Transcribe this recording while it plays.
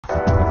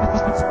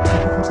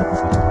Hey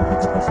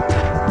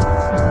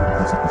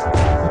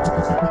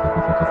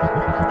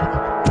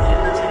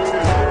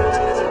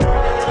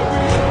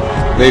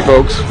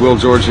folks, Will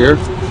George here,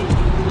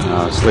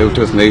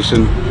 Tsleil-waututh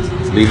Nation,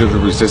 leader of the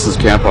resistance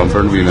camp on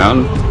Burnaby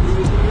Mountain.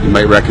 You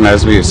might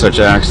recognize me as such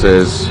acts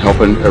as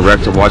helping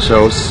erect a watch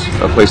house,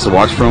 a place to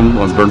watch from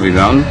on Burnaby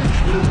Mountain.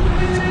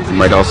 You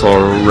might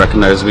also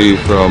recognize me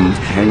from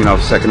hanging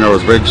off Second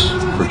Narrows Bridge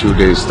for 2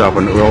 days,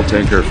 stopping an oil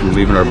tanker from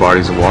leaving our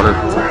bodies of water.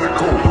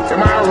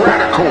 Am I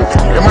radical?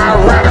 Am I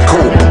radical?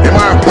 Am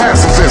I a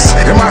pacifist?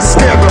 Am I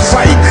scared to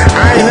fight?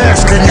 I ain't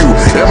asking you.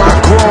 Am I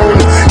grown?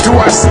 Do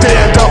I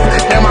stand up?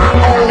 Am I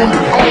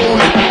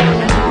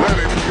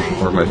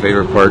owned? Or my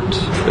favorite part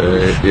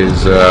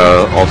is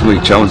ultimately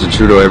challenging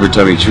Trudeau every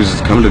time he chooses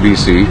to come to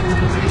BC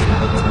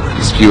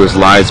to spew his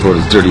lies about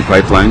his dirty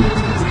pipeline.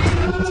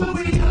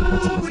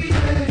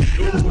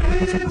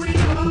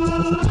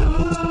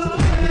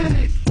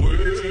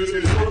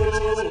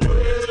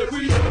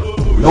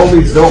 No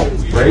means no,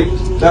 right?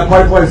 That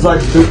pipeline's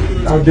like,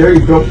 how dare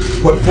you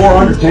put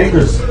 400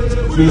 tankers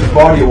through this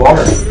body of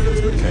water.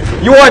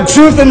 You want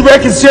truth and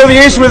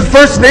reconciliation with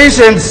First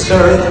Nations,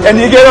 Sir, and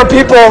you get our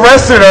people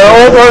arrested,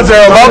 our old ones,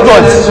 our loved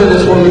ones. Answer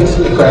this woman's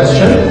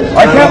question.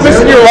 I can't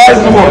listen to your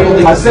lies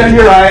anymore. I stand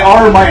here, I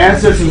honor my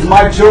ancestors,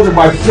 my children,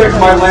 by protecting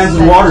my lands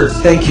and waters.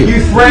 Thank you.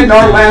 You threatened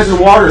our lands and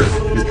waters.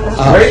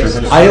 Right?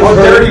 I have How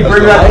dare you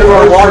bring that to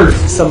our waters?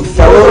 Some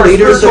fellow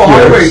leaders of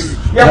yours.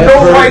 You have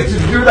no right to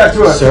do that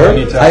to us. Sir,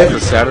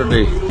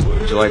 Saturday,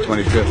 July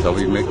 25th, I'll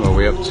be making my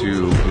way up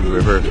to Blue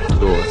River to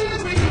go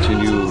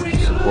continue to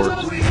support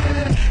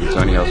the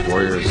Tiny House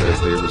Warriors as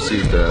they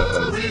received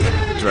a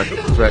direct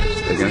threat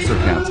against their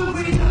camp.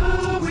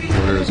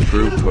 There is a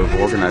group of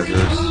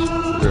organizers,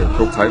 they're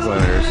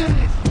pro-pipeliners,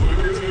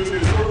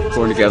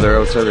 going together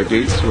outside their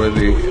gates where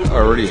they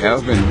already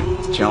have been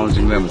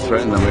challenging them,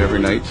 threatening them every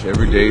night,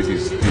 every day.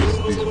 These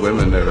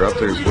women that are up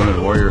there, these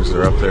women warriors that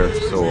are up there.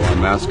 So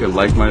I'm asking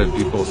like-minded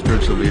people,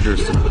 spiritual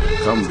leaders, to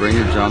come bring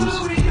your drums,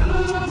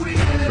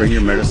 bring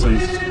your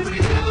medicines,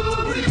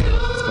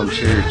 come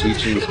share your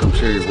teachings, come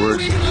share your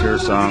words, share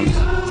songs,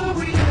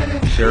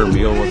 share a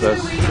meal with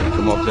us, and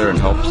come up there and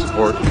help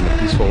support in a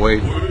peaceful way.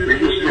 You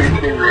just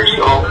maintain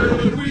yourself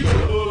and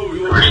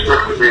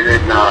respected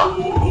in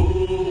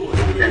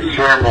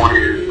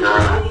ceremonies,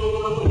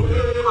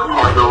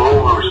 part of the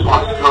role and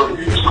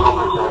responsibility is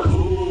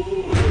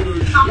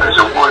as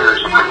a warrior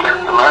to protect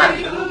the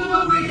land.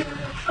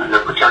 And to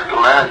protect the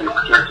land, you're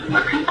protecting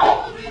the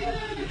people.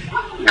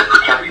 You're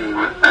protecting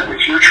the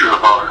future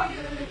of our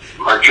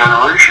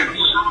generations.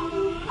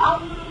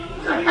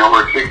 And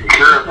we're taking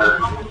care of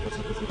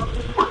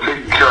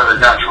the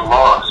natural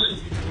laws.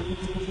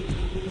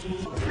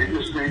 You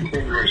just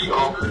maintain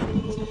yourself and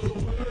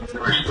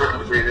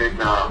respected in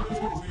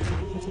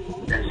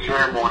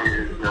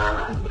ceremonies,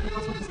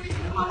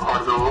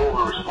 part of the role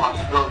and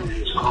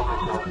responsibility is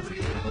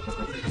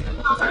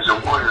as a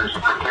warrior to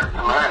protect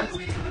the land.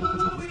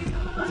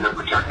 And to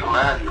protect the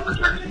land, you're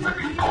protecting the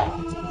people.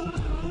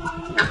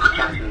 You're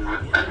protecting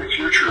the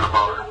future of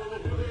our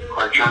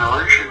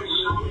generations.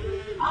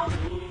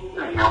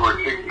 And we're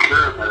taking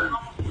care of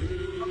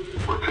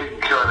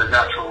the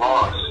natural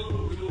laws.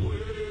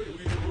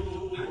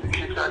 So you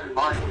keep that in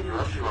mind when you're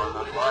up here on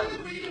that line.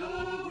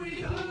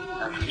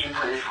 That's what you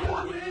pray for.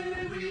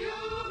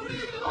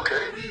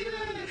 Okay?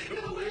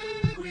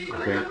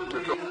 Okay.